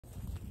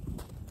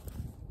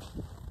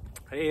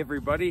Hey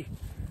everybody,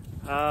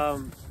 I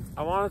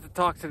wanted to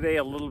talk today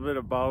a little bit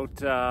about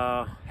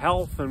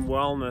health and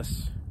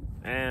wellness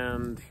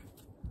and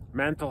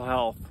mental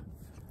health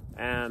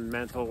and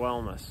mental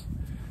wellness.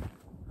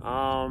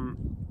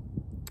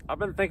 I've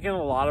been thinking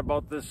a lot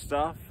about this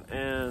stuff,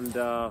 and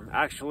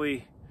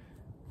actually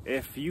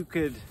if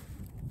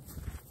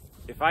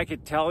I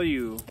could tell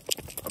you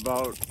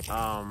about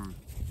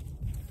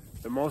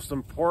the most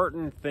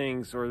important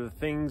things, or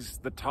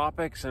the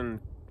topics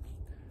and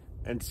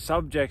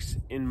subjects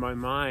in my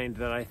mind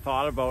that I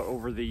thought about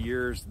over the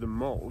years the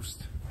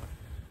most,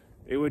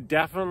 it would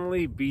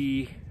definitely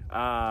be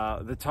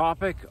the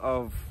topic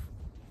of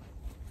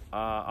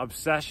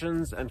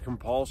obsessions and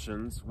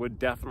compulsions would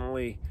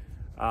definitely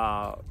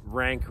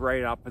rank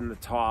right up in the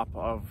top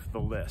of the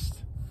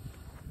list.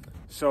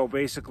 So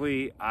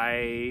basically,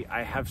 I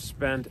have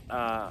spent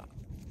a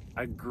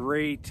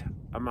great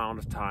amount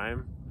of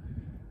time,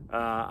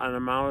 an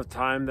amount of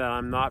time that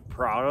I'm not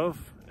proud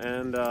of,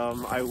 and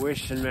I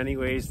wish in many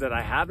ways that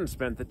I hadn't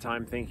spent the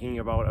time thinking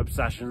about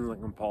obsessions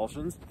and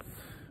compulsions,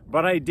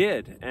 but I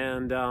did,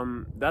 and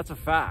that's a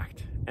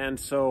fact. And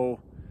so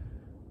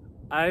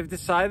I've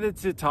decided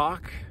to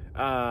talk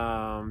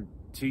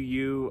to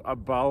you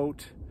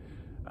about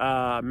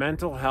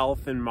mental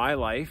health in my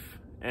life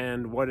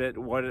and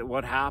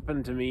what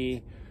happened to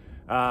me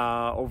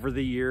over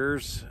the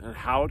years, and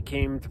how it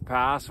came to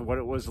pass, what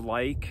it was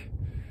like,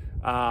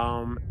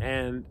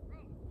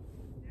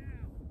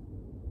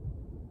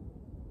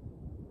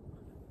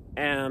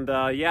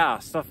 yeah,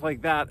 stuff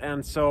like that.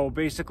 And so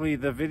basically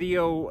the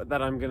video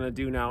that I'm gonna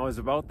do now is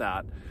about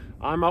that.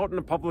 I'm out in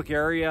a public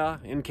area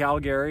in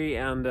Calgary,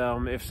 and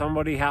if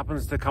somebody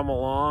happens to come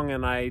along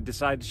and I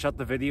decide to shut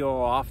the video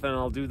off, then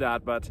I'll do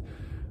that. But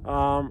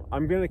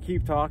I'm gonna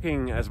keep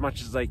talking as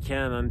much as I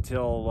can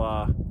until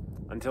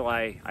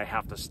I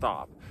have to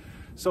stop.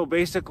 So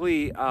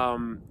basically,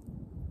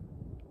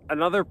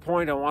 another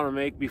point I want to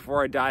make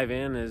before I dive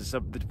in is the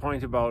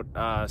point about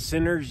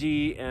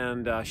synergy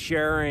and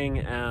sharing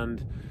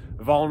and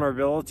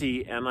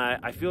vulnerability. And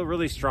I feel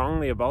really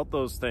strongly about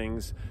those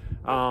things.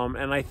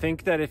 And I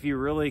think that if you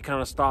really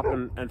kind of stop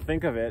and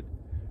think of it,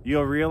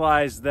 you'll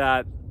realize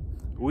that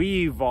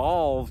we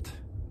evolved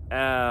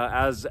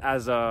as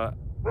a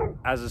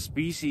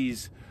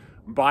species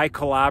by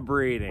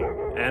collaborating,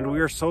 and we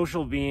are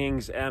social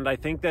beings. And I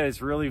think that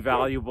it's really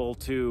valuable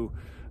to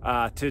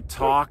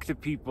talk to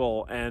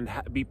people and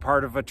be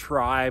part of a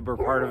tribe or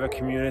part of a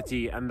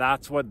community. And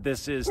that's what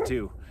this is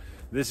too.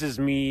 This is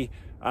me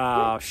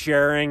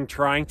sharing,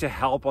 trying to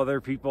help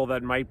other people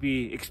that might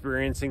be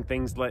experiencing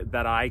things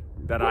that I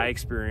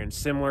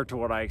experienced, similar to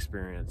what I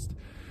experienced.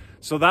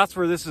 So that's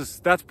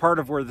part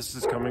of where this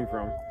is coming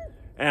from.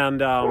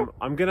 And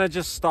I'm gonna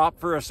just stop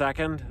for a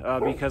second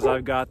because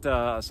I've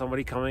got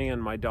somebody coming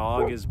and my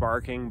dog is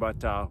barking,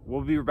 but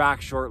we'll be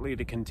back shortly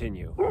to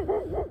continue.